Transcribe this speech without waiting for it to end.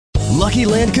Lucky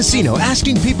Land Casino,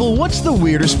 asking people, what's the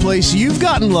weirdest place you've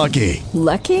gotten lucky?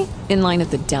 Lucky? In line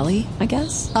at the deli, I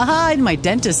guess? Aha, in my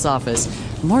dentist's office.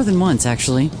 More than once,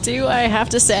 actually. Do I have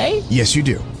to say? Yes, you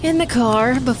do. In the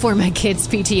car before my kids'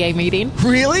 PTA meeting.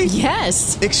 Really?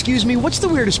 Yes. Excuse me, what's the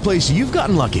weirdest place you've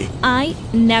gotten lucky? I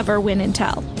never win and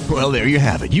tell. Well, there you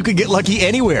have it. You can get lucky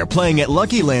anywhere, playing at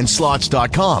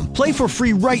LuckyLandSlots.com. Play for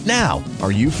free right now.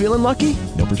 Are you feeling lucky?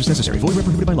 No purchase necessary. Void where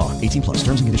prohibited by law. 18 plus.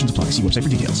 Terms and conditions apply. See website for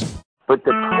details. But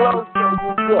the closer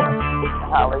you get,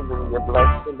 hallelujah,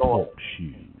 bless the Lord.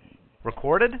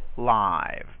 Recorded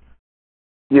live.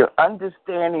 Your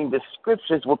understanding the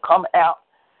scriptures will come out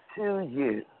to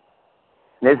you.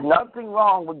 There's nothing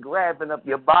wrong with grabbing up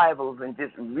your Bibles and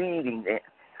just reading it.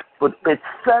 But it's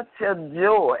such a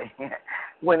joy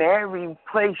when every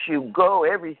place you go,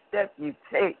 every step you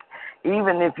take,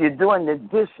 even if you're doing the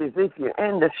dishes, if you're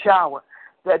in the shower,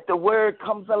 that the word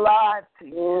comes alive to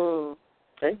you.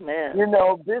 Amen. You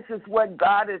know, this is what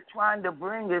God is trying to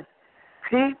bring his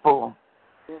people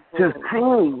to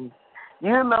see.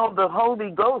 You know, the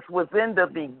Holy Ghost was in the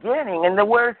beginning, and the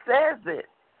word says it.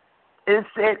 It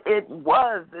said it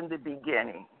was in the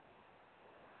beginning,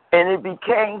 and it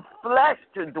became flesh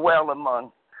to dwell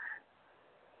among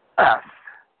us.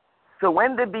 So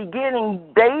in the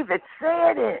beginning, David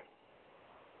said it.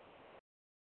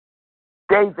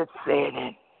 David said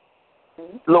it.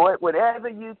 Lord, whatever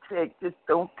you take, just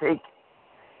don't take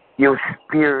your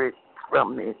spirit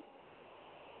from it.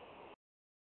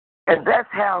 And that's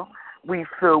how we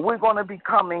feel. We're going to be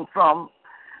coming from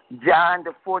John,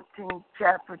 the 14th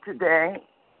chapter today,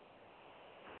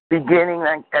 beginning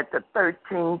at the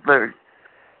 13th verse.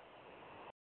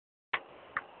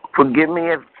 Forgive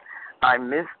me if I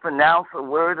mispronounce a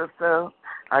word or so.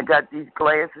 I got these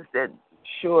glasses that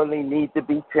surely need to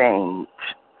be changed.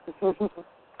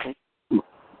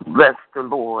 Bless the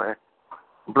Lord.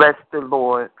 Bless the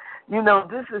Lord. You know,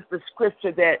 this is the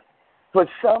scripture that for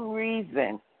some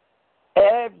reason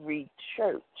every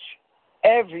church,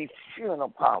 every funeral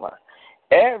parlor,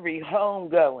 every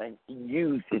homegoing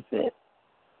uses it.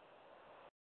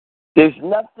 There's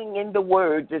nothing in the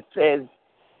word that says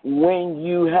when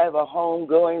you have a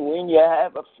homegoing, when you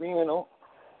have a funeral.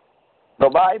 The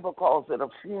Bible calls it a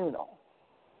funeral.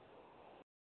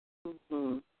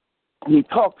 Mm-hmm. He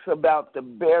talks about the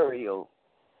burial,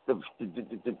 the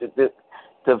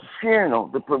funeral,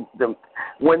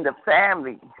 when the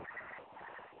family.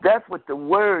 That's what the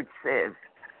word says.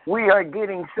 We are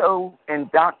getting so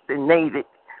indoctrinated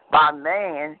by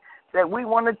man that we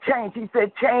want to change. He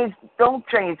said, don't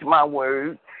change my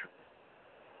words.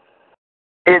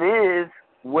 It is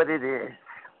what it is.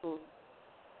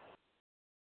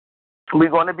 We're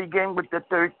going to begin with the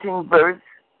 13th verse.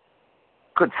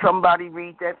 Could somebody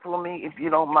read that for me, if you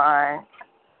don't mind?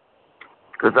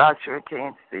 Because I sure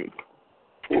can't see.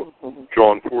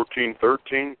 John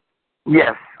 14:13?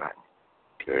 Yes, sir.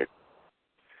 Okay.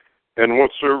 And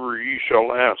whatsoever ye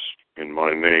shall ask in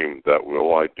my name, that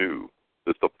will I do,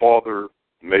 that the Father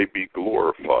may be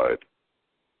glorified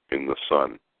in the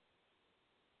Son.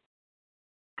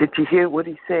 Did you hear what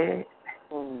he said?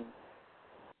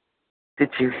 Did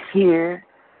you hear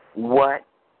what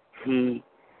he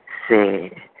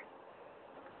said?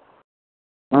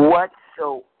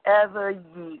 Whatsoever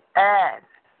ye ask.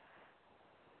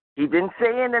 He didn't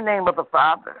say in the name of the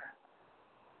Father.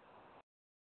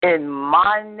 In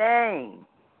my name,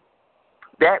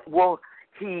 that will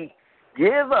he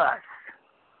give us.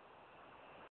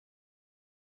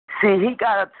 See, he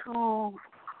got a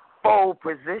twofold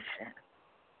position.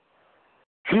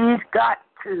 He's got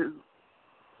to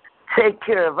take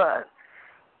care of us,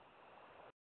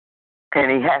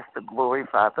 and he has to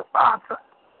glorify the Father.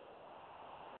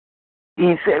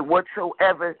 He said,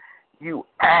 whatsoever you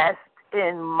ask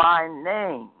in my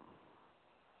name,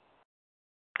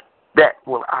 that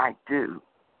will I do,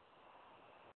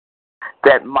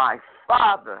 that my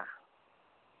Father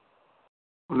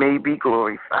may be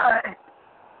glorified.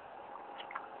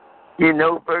 You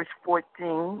know, verse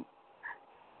 14,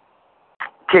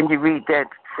 can you read that?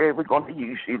 Fred, we're going to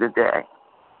use you today.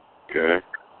 Okay.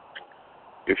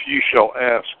 If ye shall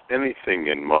ask anything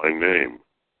in my name,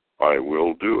 I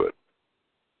will do it.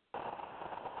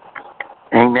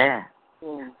 Amen.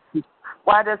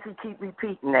 Why does he keep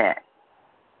repeating that?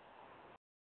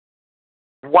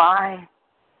 Why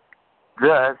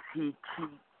does he keep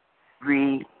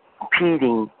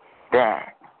repeating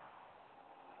that?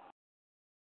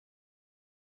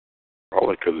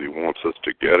 Probably because he wants us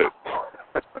to get it.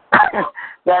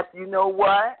 That, you know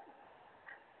what?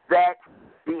 That's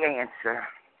the answer.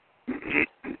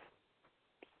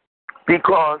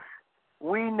 Because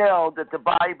we know that the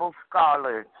Bible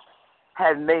scholars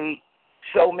have made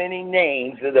so many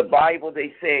names. In the Bible,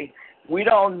 they say, we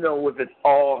don't know if it's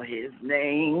all his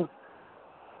name.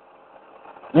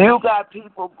 You got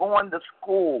people going to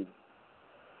school,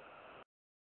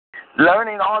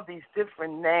 learning all these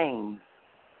different names.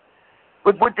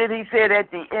 But what did he say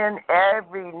at the end?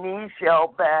 Every knee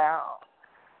shall bow,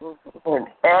 and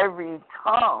every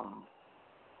tongue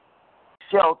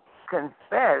shall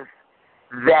confess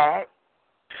that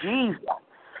Jesus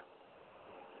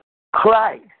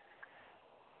Christ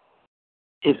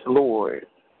is Lord.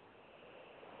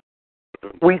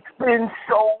 We spend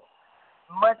so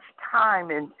much time,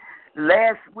 and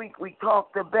last week we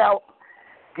talked about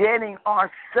getting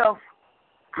ourselves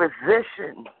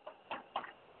positioned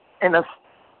in a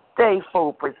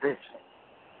stayful position.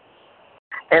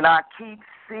 And I keep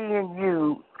seeing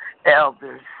you,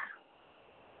 elders.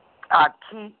 I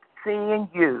keep seeing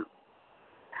you.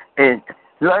 And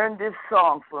learn this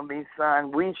song for me,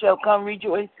 son. We shall come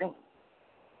rejoicing.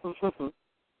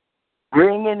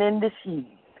 Bringing in the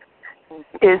seed.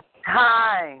 It's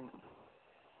time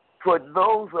for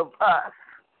those of us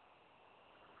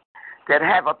that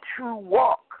have a true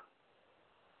walk,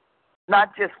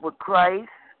 not just with Christ,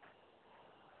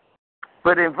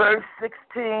 but in verse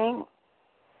 16,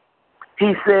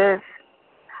 he says,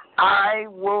 I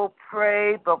will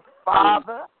pray the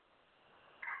Father,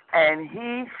 and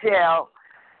he shall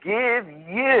give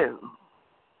you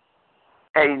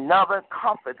another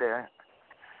comforter,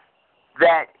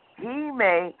 that he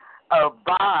may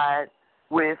abide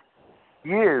with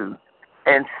you.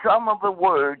 And some of the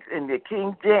words in the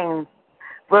King James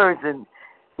Version,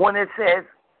 when it says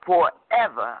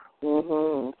forever,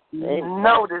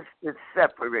 notice it's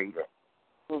separated.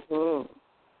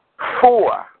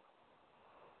 For,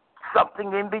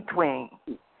 something in between,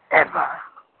 ever.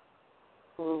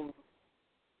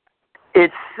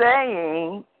 It's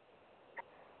saying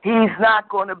he's not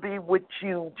going to be with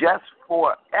you just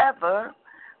forever,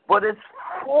 but it's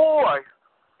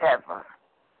forever.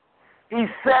 He's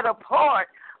set apart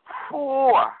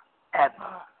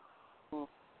forever.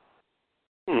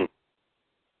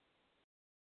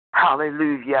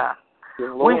 Hallelujah.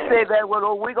 We say that,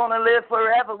 well, we're going to live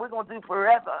forever. We're going to do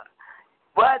forever.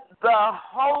 But the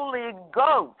Holy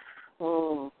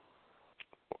Ghost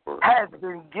has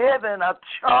been given a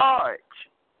charge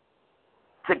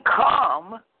to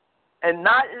come, and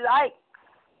not like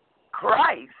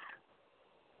Christ.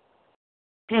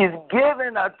 He's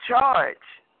given a charge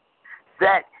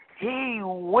that he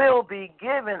will be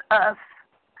giving us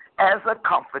as a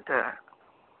comforter,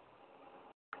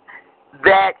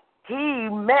 that he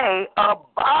may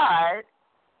abide,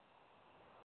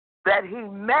 that he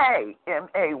may,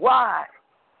 M-A-Y,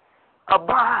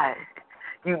 abide.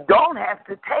 You don't have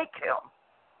to take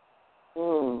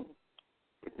him.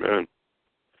 Amen.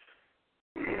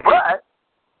 But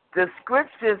the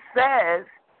scripture says,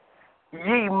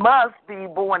 ye must be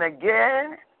born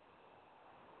again,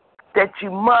 that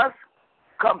you must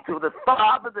come to the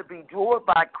Father to be drawn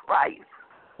by Christ.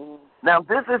 Now,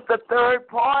 this is the third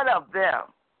part of them.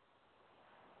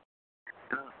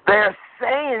 They're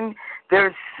saying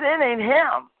they're sinning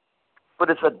him, but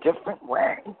it's a different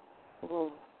way.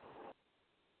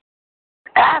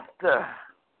 After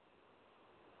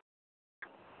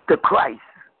the Christ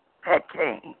had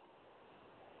came,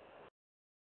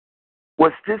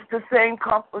 was this the same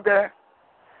comforter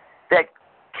that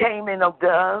came in a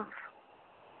dove?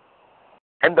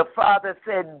 And the Father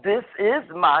said, this is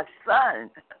my Son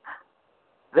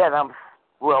that I'm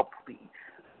well pleased.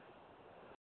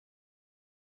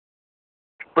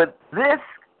 But this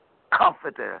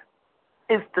comforter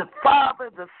is the Father,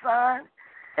 the Son,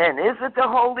 and is it the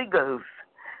Holy Ghost,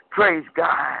 praise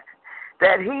God,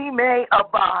 that he may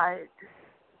abide.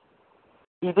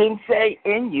 He didn't say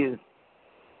in you.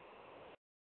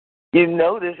 You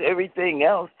notice everything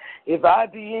else. If I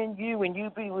be in you and you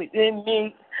be within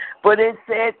me, but it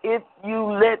said if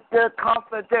you let the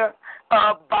Comforter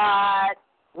abide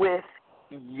with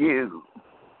you.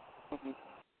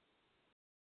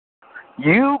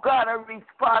 You got a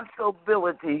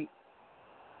responsibility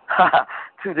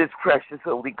to this precious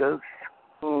Holy Ghost.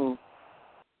 Will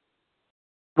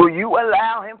you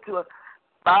allow him to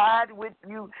abide with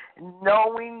you,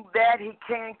 knowing that he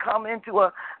can't come into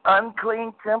an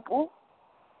unclean temple?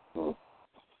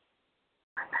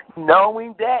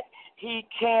 Knowing that he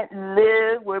can't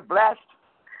live where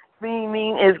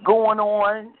blaspheming is going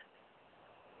on?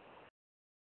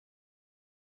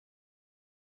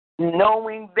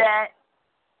 Knowing that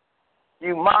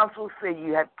you might as well say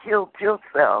you have killed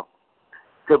yourself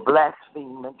to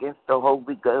blaspheme against the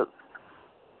Holy Ghost.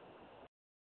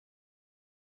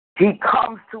 He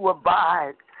comes to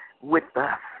abide with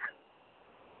us.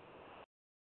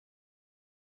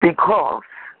 Because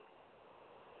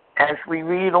as we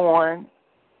read on,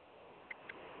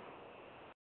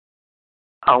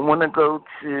 I want to go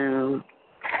to,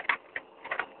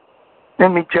 let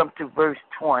me jump to verse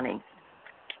 20.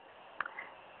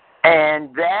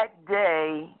 And that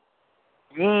day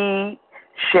ye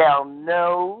shall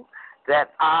know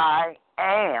that I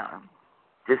am,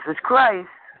 this is Christ,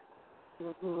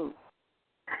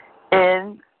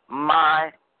 in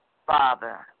my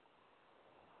Father,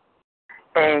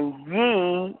 and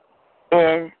ye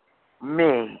in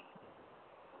me.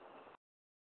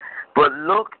 But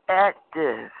look at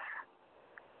this,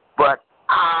 but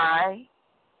I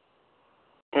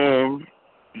in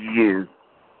you.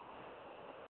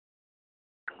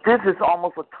 This is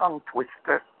almost a tongue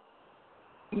twister.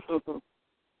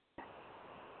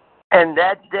 And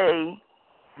that day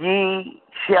ye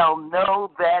shall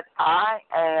know that I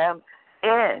am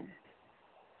in.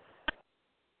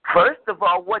 First of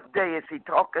all, what day is he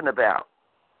talking about?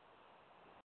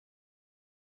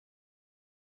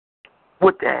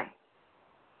 What day?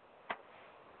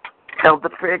 Elder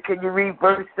Fred, can you read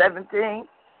verse 17?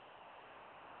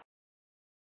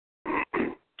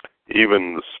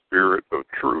 Even the Spirit of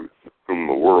truth, whom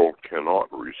the world cannot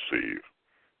receive,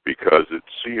 because it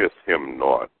seeth him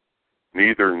not,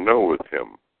 neither knoweth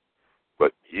him.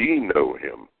 But ye know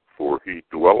him, for he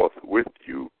dwelleth with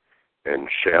you, and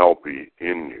shall be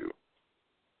in you.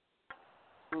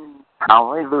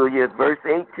 Hallelujah. Verse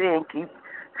 18.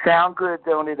 Sound good,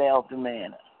 don't it, Elder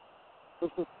Manna?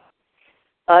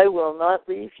 I will not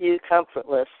leave you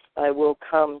comfortless. I will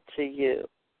come to you.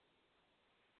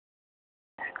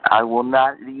 I will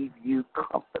not leave you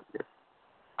comfortless.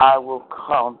 I will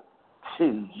come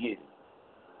to you.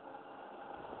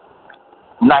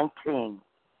 19.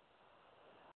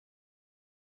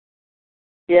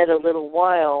 Yet a little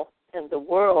while, and the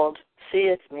world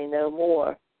seeth me no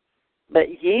more.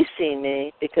 But ye see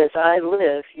me, because I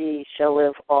live, ye shall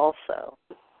live also.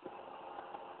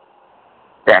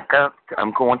 Back up.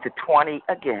 I'm going to 20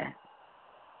 again.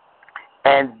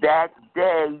 And that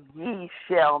day ye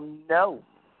shall know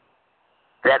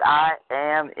that I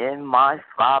am in my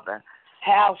Father.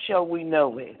 How shall we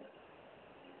know it?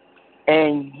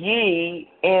 And ye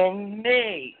in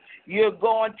me. You're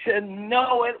going to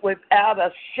know it without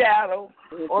a shadow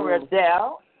or a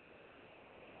doubt.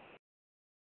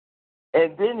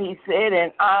 And then he said,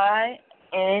 and I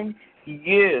in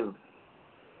you.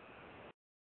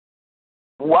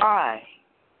 Why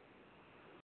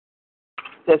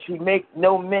does he make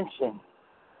no mention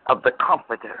of the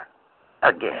Comforter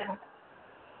again?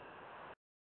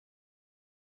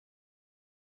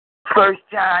 1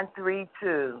 John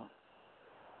 3:2.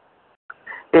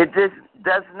 It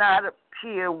does not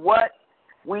appear what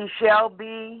we shall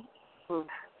be,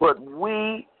 but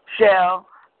we shall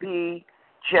be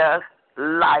just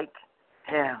like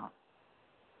him.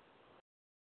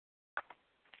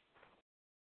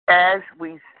 As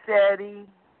we study,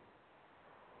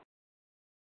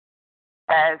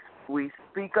 as we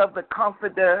speak of the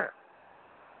Comforter,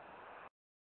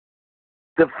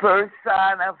 the first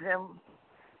sign of him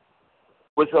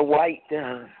was a white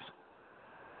dove.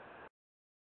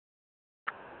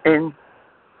 And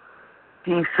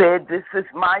he said, this is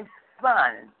my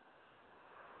son,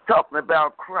 talking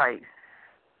about Christ,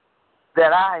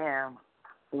 that I am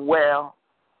well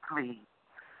pleased.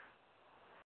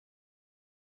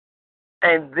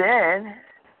 And then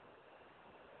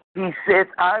he says,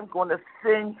 I'm going to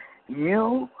send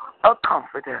you a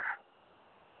Comforter,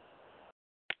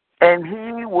 and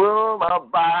he will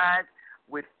abide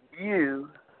with you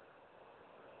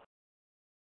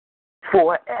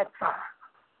forever.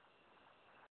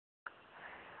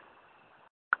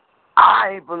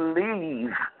 I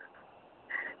believe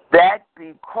that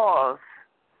because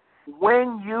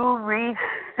when you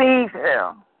receive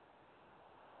him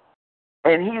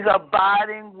and he's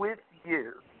abiding with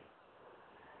you,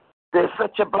 there's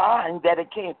such a bind that it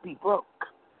can't be broke.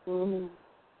 Mm-hmm.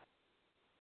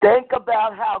 Think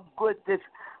about how good this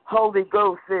Holy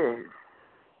Ghost is.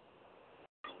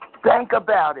 Think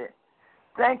about it.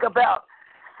 Think about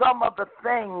some of the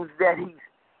things that he's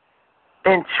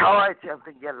in charge of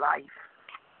in your life.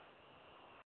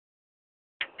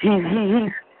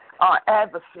 He's our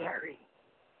adversary.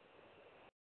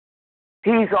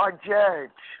 He's our judge.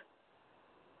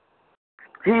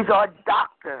 He's our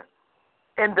doctor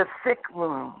in the sick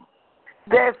room.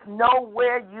 There's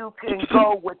nowhere you can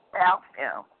go without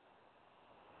him.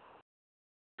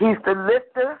 He's the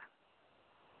lifter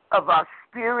of our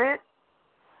spirit.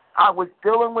 I was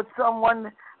dealing with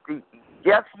someone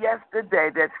just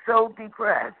yesterday that's so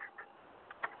depressed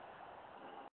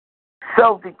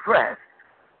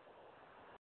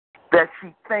that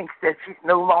she thinks that she's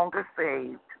no longer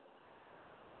saved.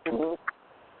 You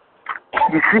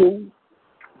see,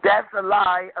 that's a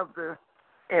lie of the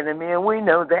enemy, and we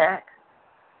know that.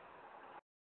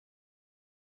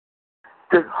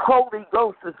 The Holy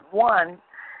Ghost is one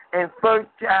in 1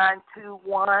 John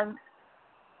 2:1.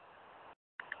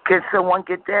 Can someone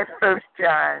get that? 1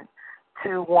 John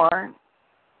 2:1.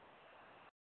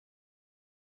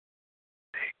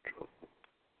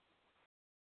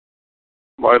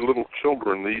 My little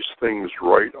children, these things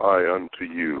write I unto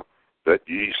you, that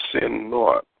ye sin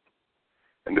not.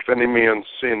 And if any man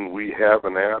sin, we have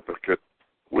an advocate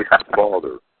with the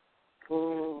Father,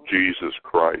 Jesus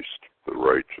Christ, the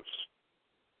righteous.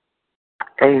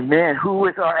 Amen. Who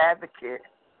is our advocate?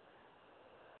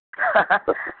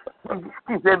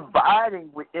 He's abiding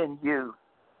within you.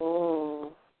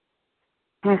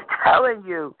 He's telling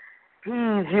you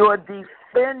he's your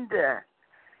defender.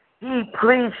 He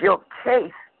pleads your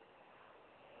case.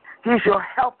 He's your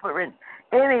helper in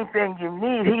anything you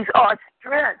need. He's our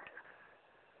strength.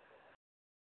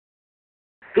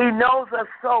 He knows us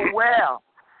so well.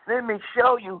 Let me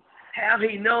show you how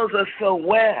he knows us so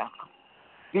well.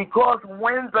 Because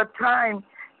when the time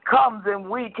comes and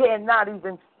we cannot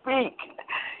even speak,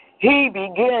 he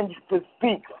begins to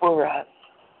speak for us.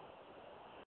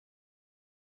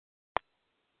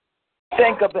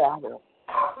 Think about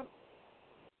it.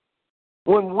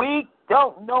 When we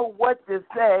don't know what to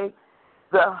say,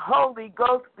 the Holy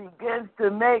Ghost begins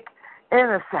to make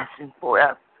intercession for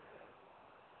us.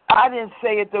 I didn't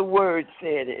say it, the Word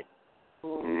said it.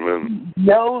 Amen. He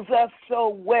knows us so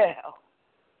well.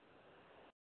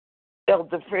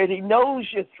 Elder Fred, he knows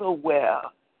you so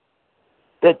well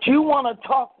that you want to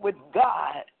talk with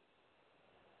God,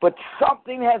 but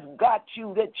something has got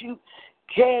you that you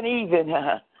can't even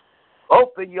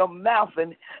open your mouth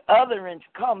and utterance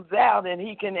comes out and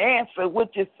he can answer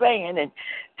what you're saying and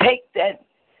take that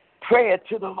prayer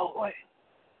to the Lord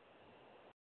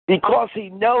because he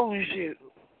knows you.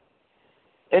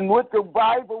 And what the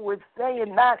Bible was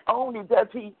saying, not only does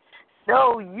he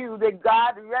show you that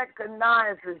God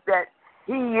recognizes that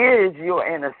he is your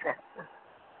intercessor.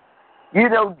 You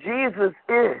know, Jesus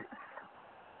is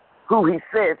who he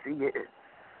says he is.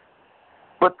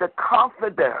 But the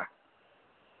Comforter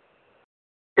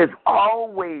is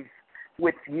always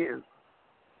with you.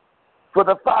 For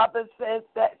the Father says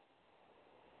that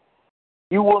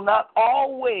you will not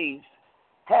always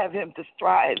have him to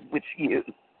strive with you.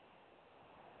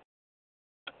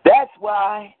 That's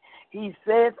why he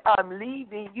says, I'm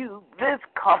leaving you this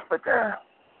Comforter,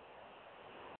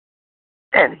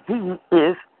 and he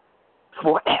is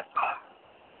forever.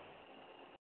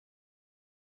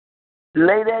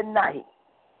 Late at night,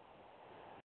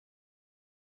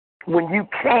 when you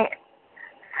can't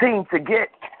seem to get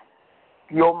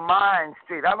your mind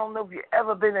straight. I don't know if you've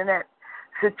ever been in that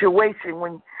situation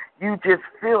when you just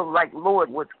feel like, Lord,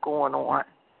 what's going on?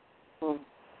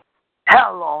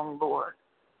 How long, Lord?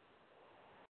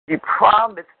 You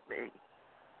promised me.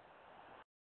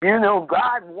 You know,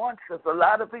 God wants us. A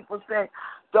lot of people say,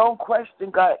 don't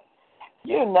question God.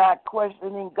 You're not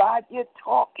questioning God. You're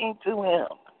talking to him.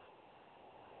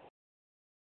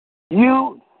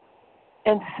 You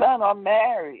and son are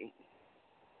married.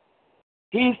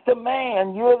 He's the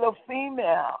man. You're the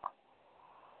female.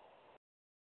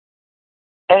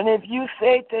 And if you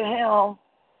say to him,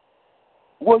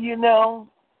 well, you know,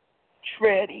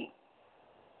 Treddy,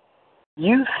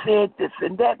 you said this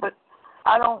and that, but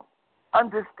I don't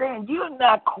understand. You're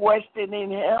not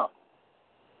questioning him.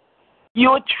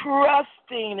 You're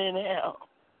trusting in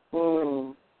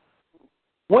him.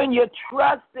 When you're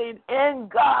trusting in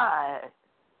God,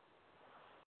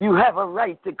 you have a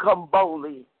right to come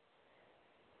boldly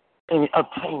and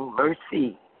obtain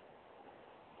mercy.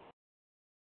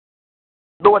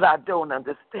 Lord, I don't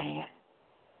understand.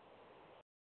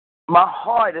 My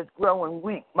heart is growing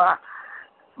weak. My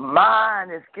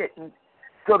mind is getting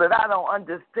so that I don't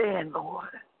understand, Lord.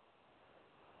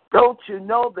 Don't you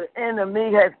know the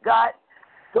enemy has got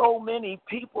so many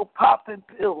people popping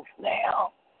pills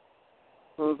now?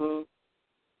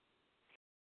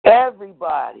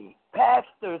 Everybody,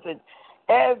 pastors and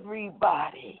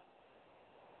everybody.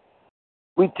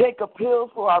 We take a pill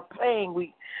for our pain.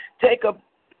 We take a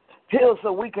pill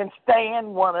so we can stand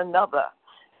one another.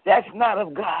 That's not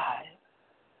of God.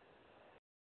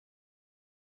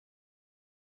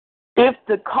 If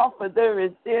the Comforter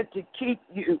is there to keep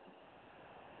you,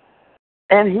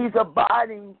 and he's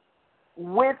abiding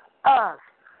with us,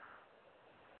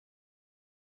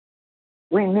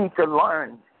 we need to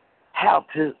learn how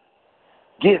to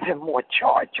give him more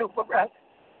charge over us.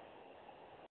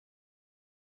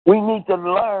 We need to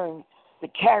learn the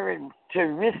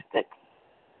characteristics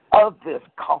of this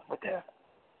comforter?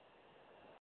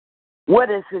 What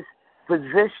is his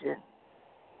position?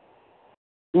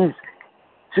 He's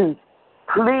to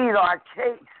plead our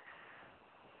case.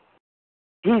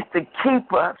 He's to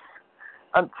keep us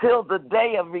until the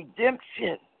day of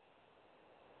redemption.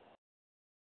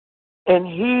 And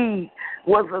he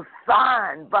was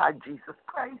assigned by Jesus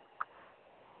Christ.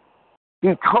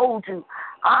 He told you,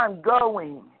 I'm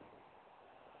going,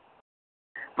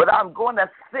 but I'm going to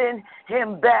send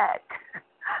him back.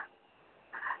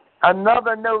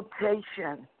 Another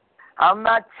notation. I'm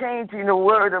not changing the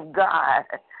word of God,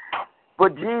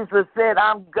 but Jesus said,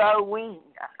 I'm going,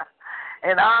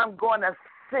 and I'm going to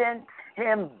send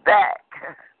him back.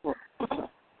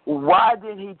 Why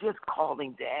did he just call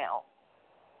him down?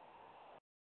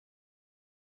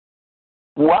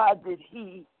 Why did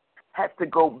he have to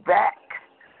go back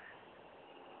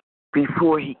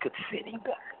before he could send him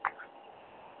back?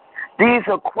 These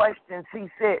are questions. He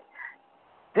said,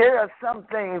 there are some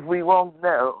things we won't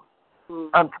know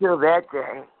until that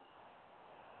day.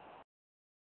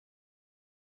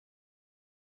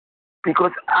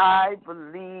 Because I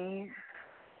believe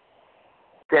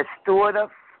that stored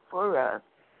up for us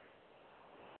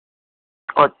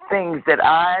are things that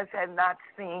eyes have not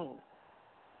seen,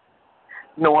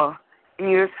 nor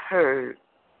ears heard.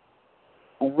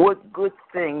 What good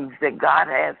things that God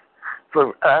has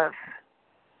for us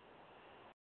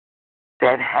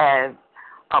that have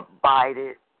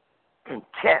abided and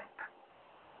kept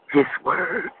his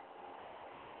word.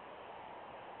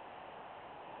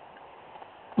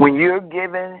 When you're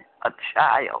given a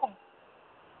child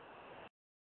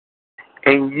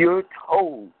and you're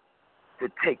told to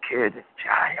take care of this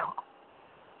child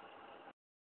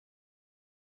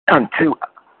until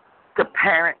the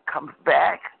parent comes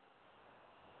back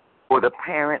or the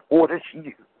parent orders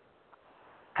you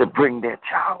to bring their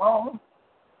child home,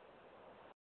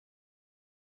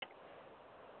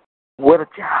 what a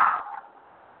job.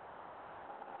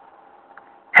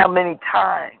 How many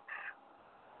times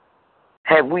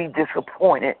have we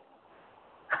disappointed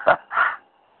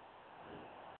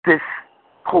this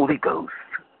Holy Ghost?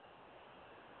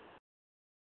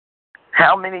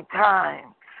 How many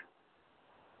times?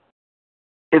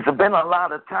 It's been a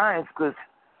lot of times, because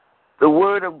the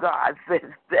Word of God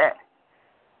says that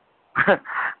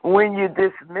when you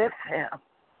dismiss him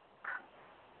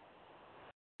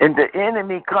and the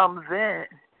enemy comes in,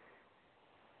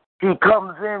 he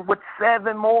comes in with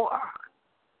 7 more.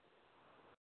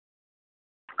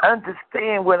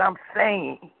 Understand what I'm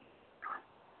saying.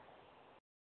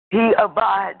 He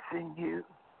abides in you.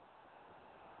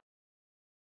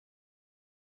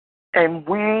 And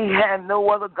we have no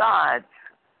other gods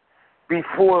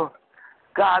before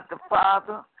God the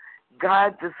Father,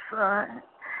 God the Son,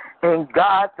 and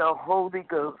God the Holy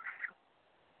Ghost.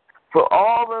 For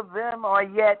all of them are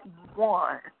yet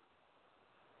one.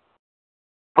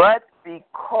 But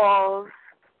because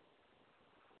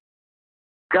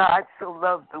God so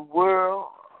loved the world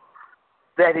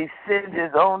that he sent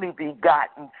his only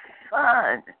begotten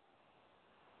Son,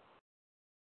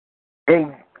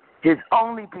 and his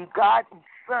only begotten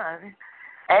Son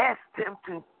asked him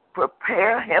to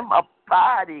prepare him a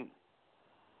body.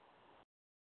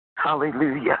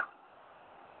 Hallelujah.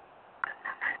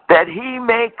 That he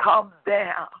may come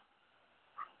down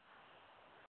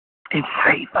and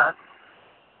save us.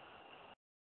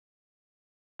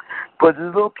 But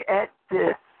look at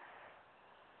this.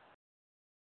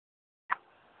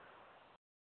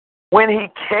 When he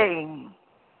came,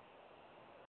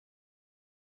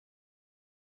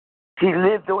 he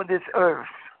lived on this earth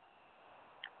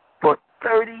for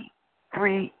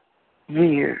 33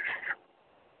 years.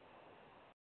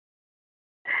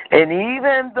 And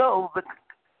even though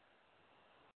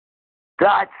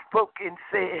God spoke and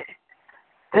said,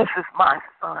 this is my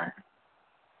Son,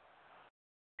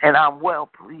 and I'm well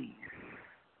pleased,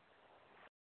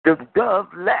 the dove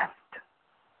left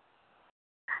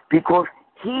because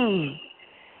he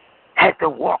had to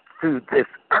walk through this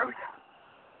earth,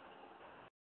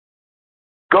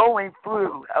 going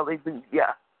through,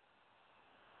 hallelujah,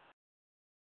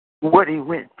 what he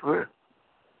went through.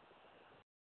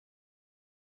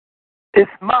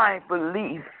 It's my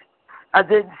belief. I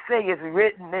didn't say it's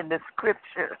written in the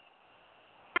scripture.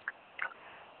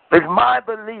 It's my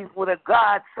belief with a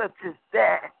God such as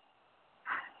that,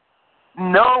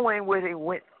 knowing what he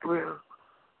went through,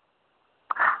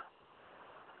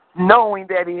 knowing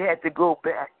that he had to go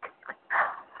back,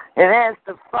 and as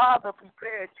the Father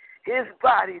prepared his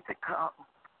body to come,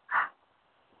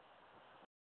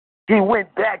 he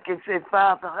went back and said,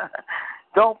 Father,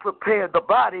 don't prepare the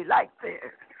body like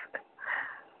theirs.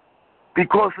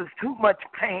 because it's too much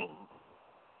pain.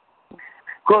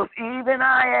 Because even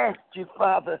I asked you,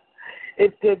 Father,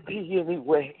 if there be any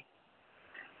way,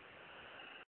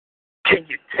 can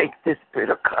you take this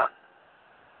bitter cup?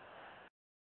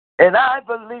 And I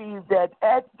believe that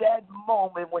at that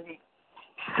moment when he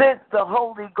sent the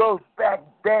Holy Ghost back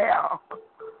down,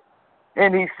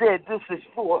 and he said, this is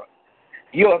for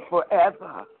your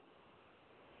forever.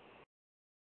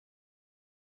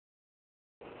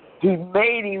 He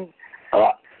made him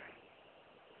up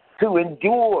to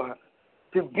endure,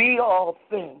 to be all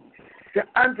things, to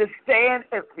understand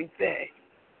everything.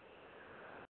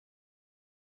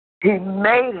 He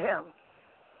made him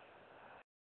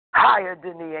higher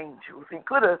than the angels.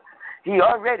 He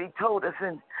already told us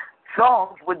in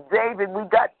Psalms with David, we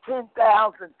got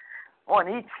 10,000 on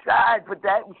each side, but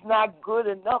that was not good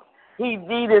enough. He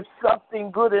needed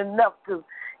something good enough to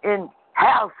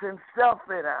house himself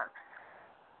in us.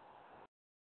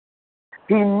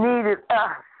 He needed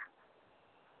us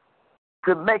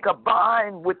to make a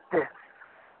bond with this.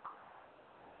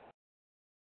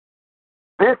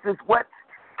 This is what's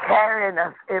carrying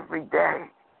us every day.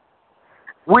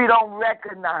 We don't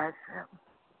recognize him.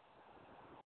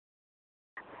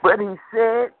 But he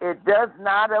said, it does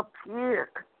not appear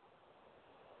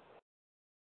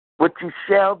what you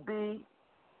shall be,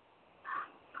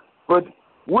 but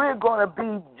we're going to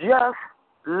be just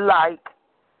like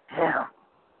him.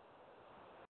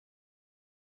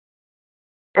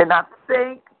 And I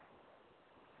think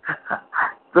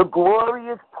the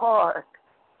glorious part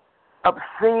of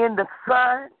seeing the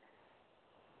Son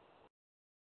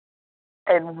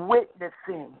and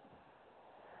witnessing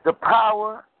the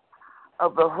power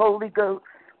of the Holy Ghost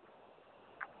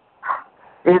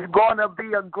is going to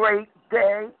be a great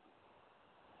day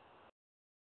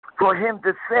for him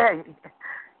to say,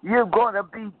 you're going to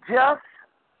be just,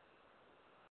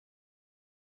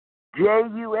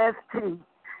 J-U-S-T,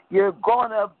 you're going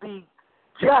to be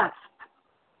just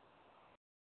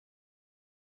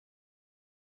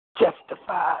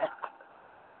justified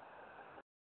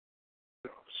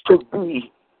to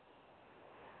be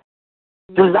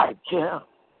like him.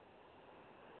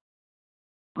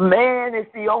 Man is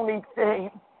the only thing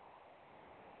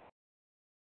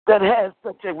that has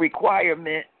such a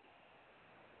requirement.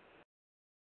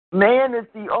 Man is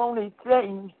the only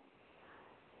thing,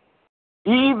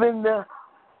 even the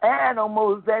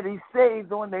animals that he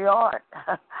saved on the ark,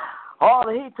 all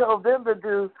he told them to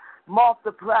do,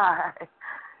 multiply,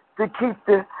 to keep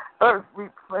the earth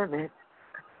replenished.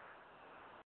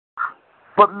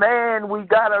 But man, we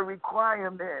got a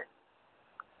requirement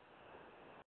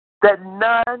that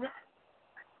none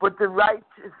but the righteous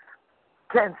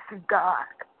can see God.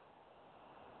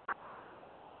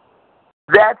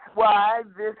 That's why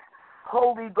this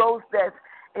Holy Ghost that's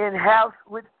in-house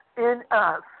within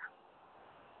us,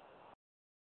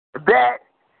 that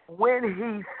when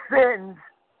he sends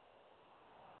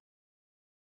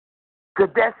the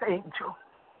death angel,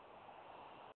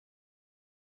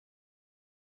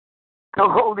 the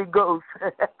Holy Ghost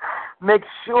makes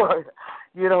sure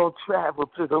you don't travel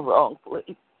to the wrong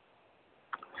place.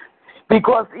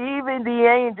 Because even the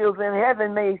angels in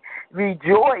heaven may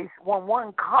rejoice when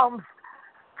one comes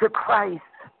to Christ.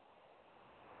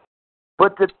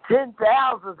 But the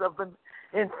 10,000s of them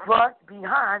in front,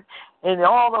 behind, and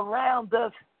all around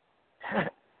us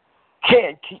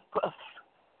can't keep us.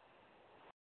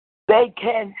 They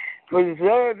can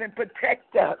preserve and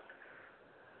protect us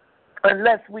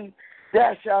unless we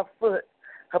dash our foot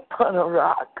upon a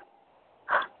rock.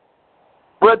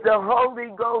 But the Holy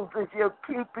Ghost is your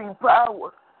keeping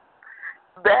power,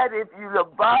 that if you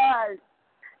abide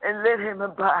and let him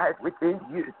abide within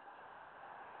you,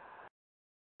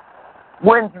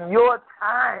 when your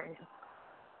time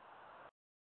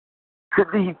to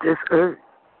leave this earth,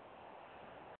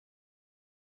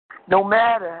 no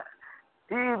matter,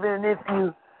 even if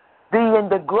you be in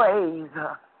the grave,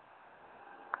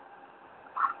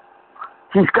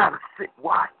 he's got to sit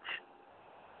watch.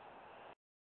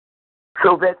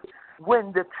 So that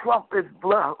when the trumpets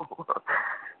blow,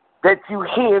 that you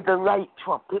hear the right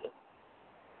trumpet,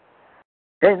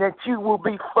 and that you will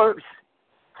be first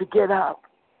to get up.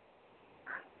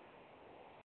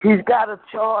 He's got a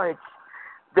charge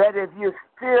that if you're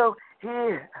still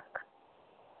here,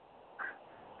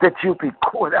 that you'll be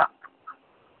caught up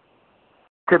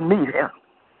to meet him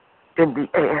in the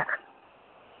air.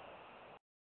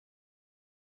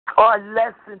 Our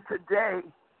lesson today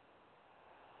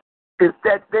is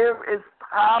that there is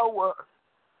power.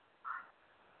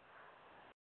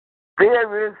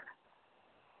 There is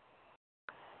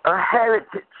a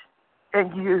heritage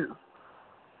in you.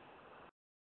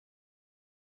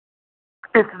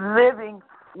 It's living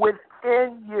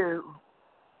within you.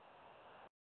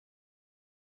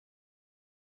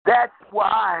 That's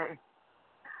why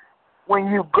when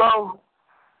you go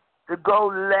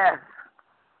left,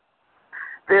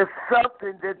 there's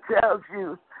something that tells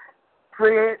you,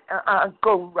 Fred,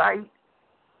 go right.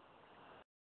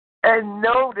 And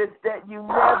notice that you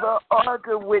never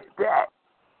argue with that,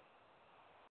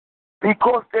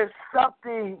 because there's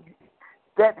something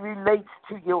that relates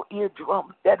to your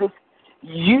eardrum that is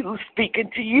you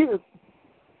speaking to you.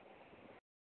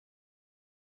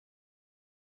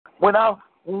 When I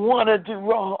want to do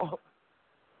wrong,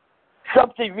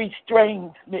 something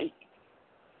restrains me.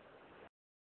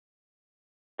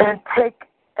 And take,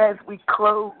 as we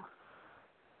close,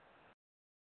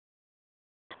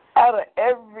 out of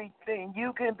everything,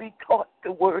 you can be taught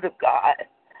the Word of God,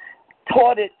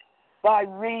 taught it by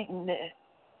reading it.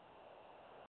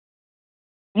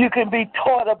 You can be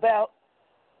taught about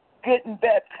getting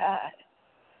baptized.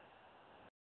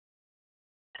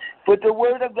 But the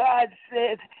Word of God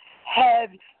says, have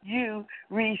you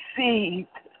received?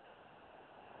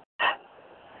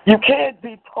 You can't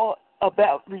be taught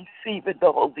about receiving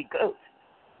the Holy Ghost,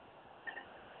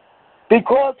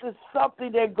 because it's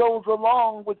something that goes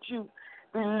along with you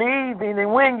believing.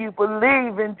 And when you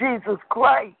believe in Jesus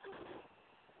Christ,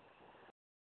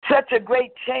 such a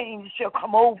great change shall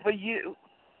come over you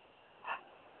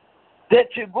that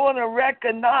you're going to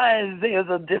recognize there's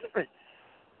a difference.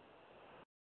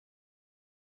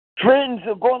 Friends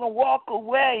are going to walk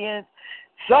away and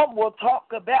some will talk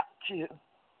about you.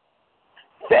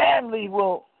 Family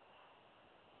will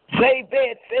say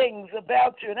bad things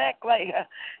about you and act like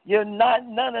you're not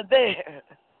none of theirs.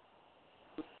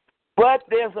 But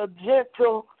there's a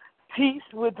gentle peace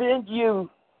within you,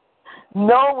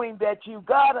 knowing that you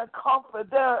got a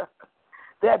comforter,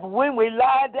 that when we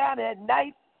lie down at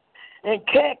night and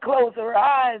can't close our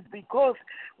eyes because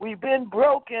we've been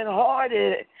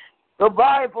broken-hearted, the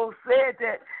Bible said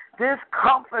that this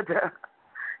comforter,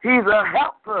 he's a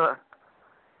helper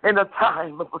in a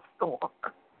time of a storm.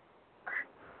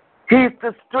 He's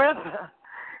the strength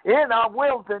in our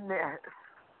wilderness.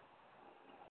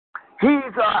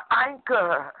 He's our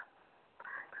anchor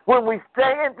when we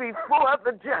stand before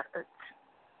the judge.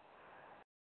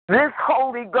 This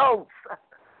Holy Ghost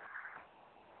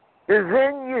is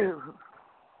in you.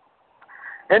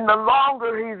 And the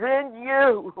longer he's in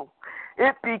you,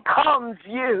 it becomes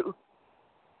you.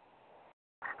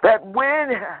 That when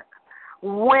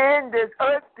this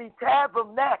earthly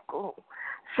tabernacle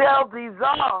shall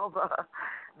dissolve,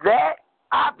 that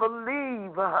I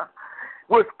believe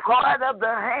was part of the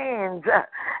hands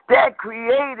that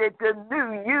created the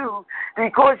new you,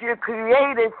 because you're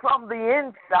created from the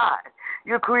inside.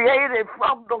 You're created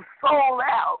from the soul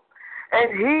out,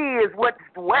 and he is what's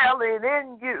dwelling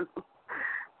in you.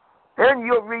 And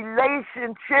your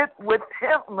relationship with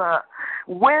him,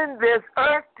 when this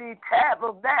earthly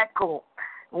tabernacle,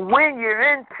 when you're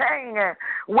in pain,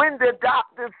 when the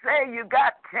doctors say you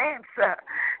got cancer,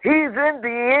 he's in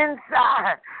the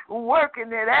inside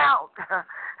working it out.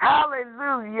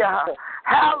 Hallelujah.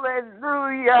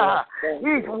 Hallelujah.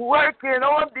 He's working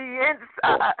on the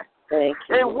inside. Thank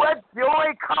you. And what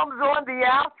joy comes on the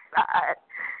outside.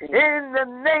 In the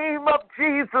name of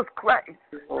Jesus Christ.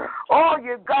 All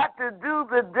you got to do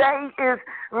today is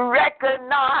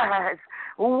recognize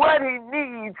what he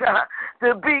needs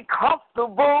to be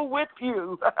comfortable with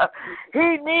you.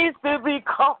 He needs to be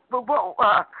comfortable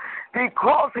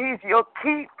because he's your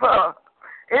keeper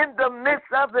in the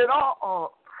midst of it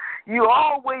all. You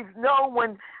always know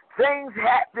when things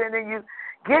happen and you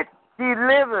get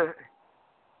delivered.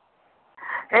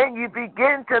 And you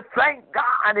begin to thank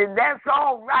God, and that's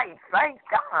all right. Thank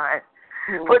God.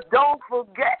 But don't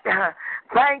forget,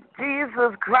 thank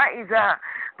Jesus Christ.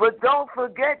 But don't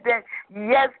forget that,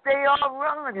 yes, they are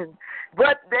running,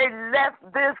 but they left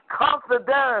this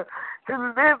comforter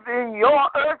to live in your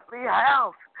earthly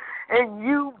house. And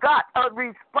you got a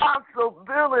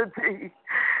responsibility.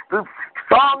 The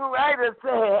songwriter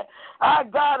said, I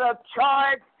got a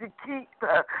charge to keep.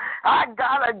 I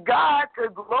got a God to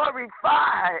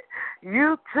glorify.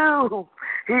 You too.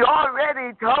 He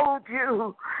already told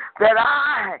you that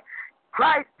I,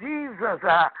 Christ Jesus,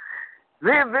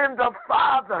 live in the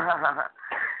Father.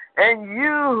 And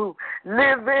you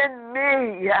live in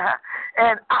me.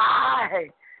 And I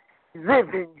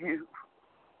live in you.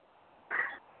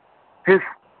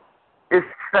 It's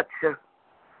such a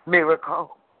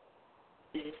miracle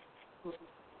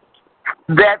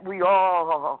that we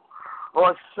all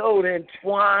are so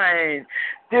entwined.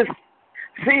 Just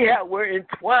see how we're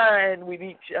entwined with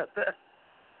each other.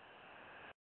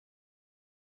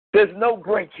 There's no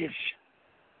breakage.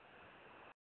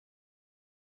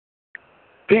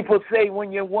 People say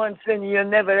when you're once in, you're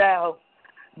never out.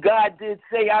 God did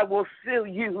say, I will seal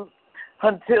you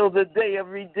until the day of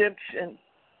redemption.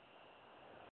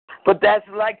 But that's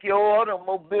like your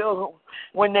automobile.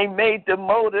 When they made the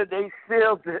motor, they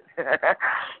sealed it.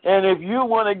 And if you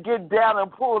want to get down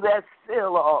and pull that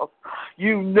seal off,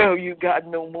 you know you got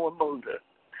no more motor.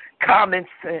 Common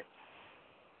sense.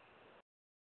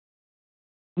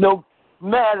 No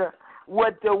matter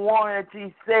what the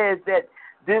warranty says that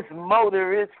this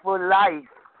motor is for life.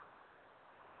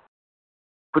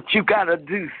 But you got to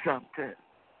do something.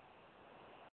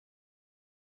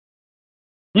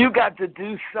 You got to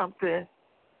do something.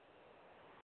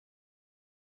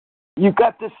 You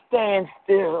got to stand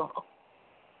still.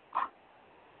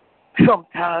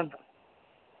 Sometimes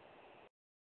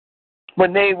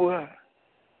when they were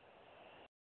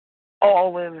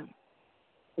all in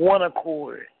one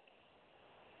accord,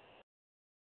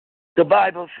 the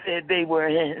Bible said they were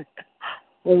in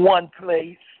one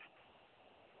place.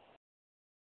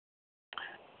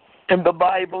 And the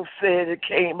Bible said it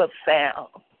came a sound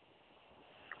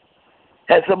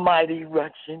as a mighty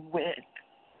rushing wind.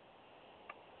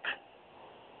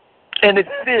 And it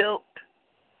filled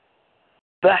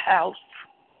the house.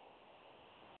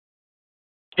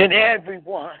 And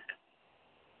everyone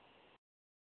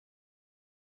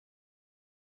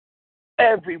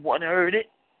heard it.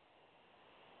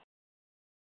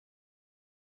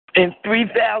 And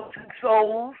 3,000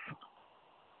 souls,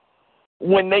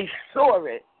 when they saw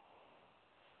it,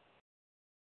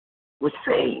 were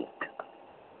saved.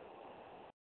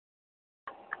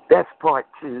 That's part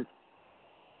 2.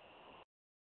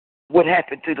 What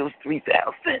happened to those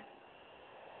 3,000?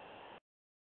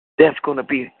 That's going to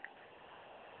be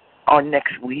our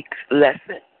next week's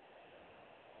lesson.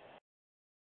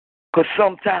 Because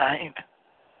sometimes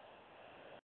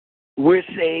we're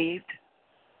saved,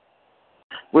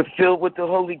 we're filled with the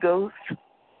Holy Ghost,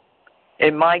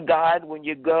 and my God, when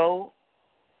you go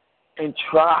and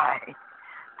try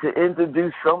to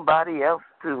introduce somebody else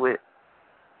to it,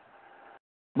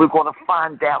 we're going to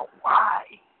find out why.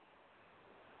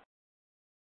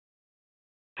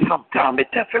 Sometimes it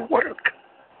doesn't work.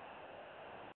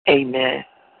 Amen.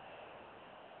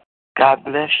 God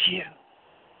bless you.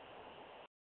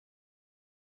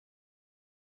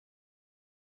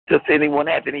 Does anyone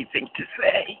have anything to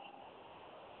say?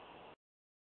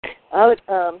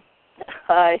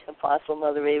 Hi, Apostle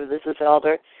Mother Eva. This is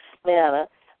Elder Manna.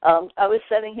 I was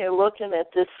sitting here looking at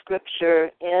this scripture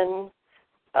in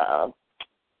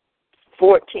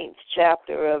 14th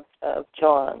chapter of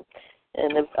John.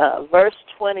 And verse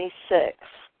 26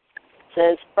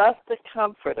 says, "But the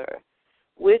Comforter,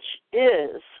 which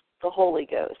is the Holy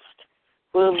Ghost,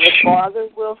 whom the Father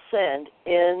will send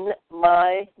in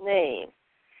my name,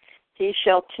 he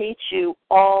shall teach you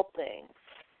all things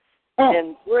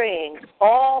and bring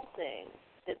all things."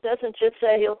 It doesn't just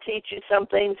say he'll teach you some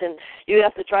things and you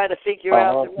have to try to figure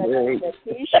out the rest.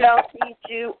 He shall teach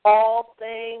you all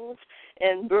things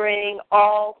and bring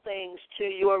all things to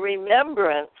your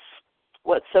remembrance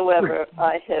whatsoever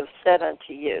I have said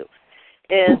unto you.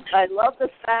 And I love the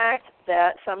fact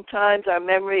that sometimes our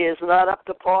memory is not up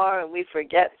to par and we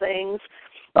forget things.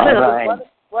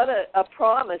 What a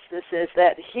promise this is,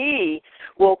 that he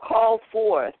will call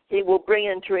forth, he will bring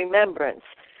into remembrance.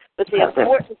 But the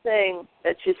important thing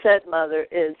that you said, Mother,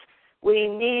 is we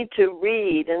need to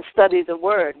read and study the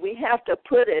Word. We have to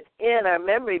put it in our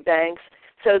memory banks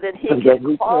so that he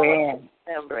can call it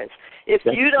remembrance. If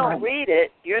you don't read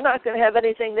it, you're not going to have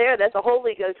anything there that the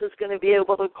Holy Ghost is going to be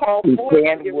able to call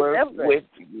forth your remembrance. With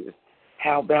you.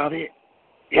 How about it?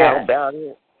 Yeah. How about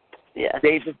it? Yeah.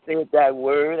 David said, "Thy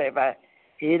word have I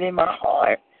hid in my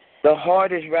heart." The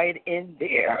heart is right in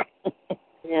there.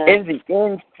 Yeah. In the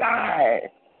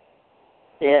inside.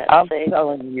 Yeah. I'm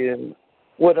telling you,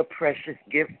 what a precious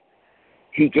gift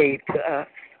he gave to us.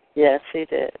 Yes, he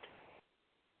did.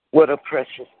 What a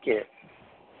precious gift.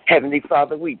 Heavenly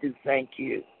Father, we do thank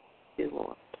you. Thank you,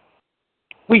 Lord.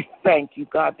 We thank you,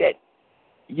 God, that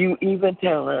you even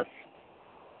tell us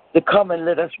to come and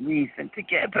let us reason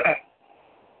together.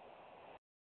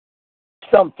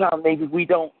 Sometimes maybe we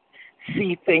don't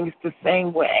see things the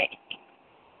same way.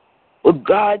 But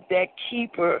God, that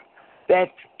keeper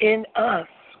that's in us,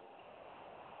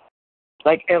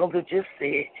 like Elder just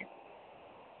said,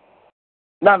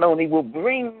 not only will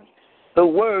bring the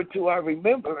word to our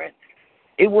remembrance,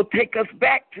 it will take us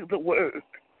back to the word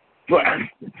for us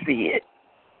to see it.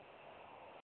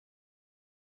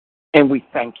 And we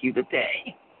thank you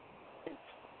today.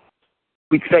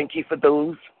 We thank you for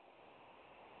those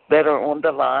that are on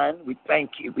the line. We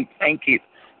thank you. We thank you.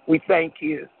 We thank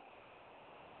you.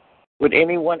 Would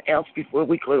anyone else before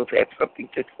we close have something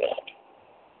to say?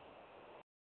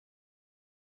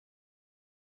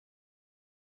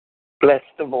 Bless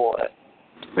the Lord.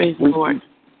 Praise the Lord.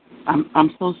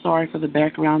 I'm so sorry for the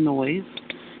background noise.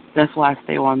 That's why I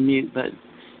stay on mute, but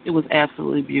it was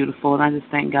absolutely beautiful, and I just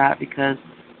thank God because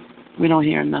we don't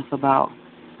hear enough about,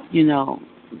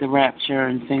 the rapture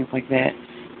and things like that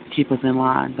to keep us in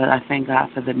line. But I thank God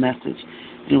for the message.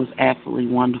 It was absolutely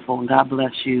wonderful, and God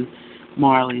bless you,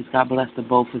 Marley's. God bless the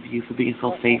both of you for being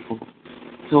so faithful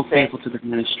to the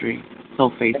ministry,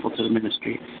 so faithful to the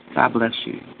ministry. God bless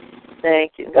you.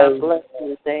 Thank you. God bless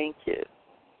you. Thank you.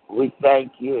 We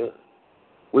thank you.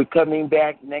 We're coming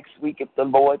back next week, if the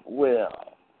Lord will,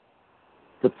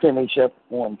 to finish up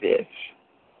on this.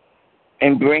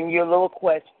 And bring your little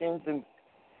questions and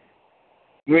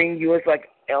bring yours like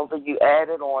Elder you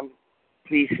added on.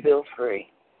 Please feel free.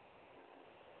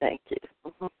 Thank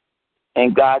you.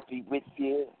 And God be with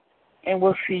you. And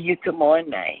we'll see you tomorrow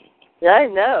night. Yeah, I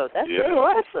know. That's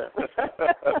awesome.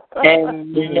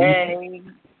 And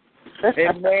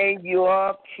may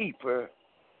your keeper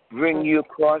bring you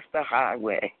across the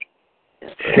highway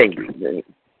safely.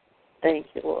 Thank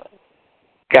you, Lord.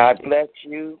 God bless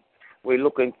you. We're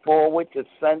looking forward to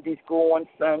Sunday school on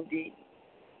Sunday.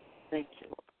 Thank you,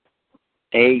 Lord.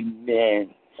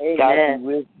 Amen. God be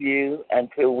with you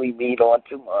until we meet on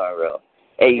tomorrow.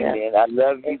 Amen. Yeah. I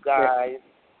love you guys.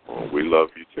 Oh, we love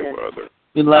you too, Mother.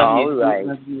 We love you. Right. We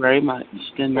love you very much.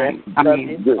 Good night.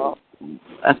 Good.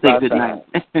 I say good night.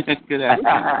 Good afternoon.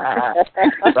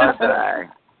 Bye-bye.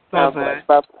 Bye-bye.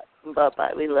 Bye-bye.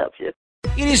 Bye-bye. We love you.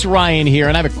 It is Ryan here,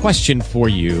 and I have a question for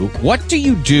you. What do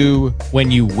you do when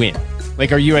you win?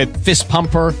 Like, are you a fist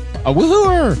pumper, a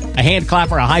woohooer, a hand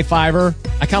clapper, a high fiver?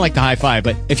 I kind of like the high five,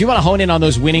 but if you want to hone in on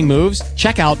those winning moves,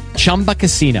 check out Chumba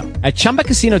Casino. At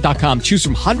ChumbaCasino.com, choose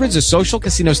from hundreds of social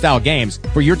casino-style games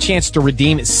for your chance to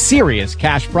redeem serious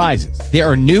cash prizes. There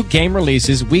are new game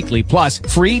releases weekly, plus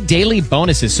free daily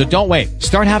bonuses. So don't wait.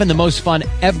 Start having the most fun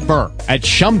ever at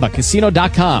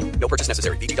ChumbaCasino.com. No purchase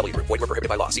necessary. VGW Group. Void where prohibited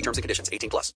by law. See terms and conditions. 18+.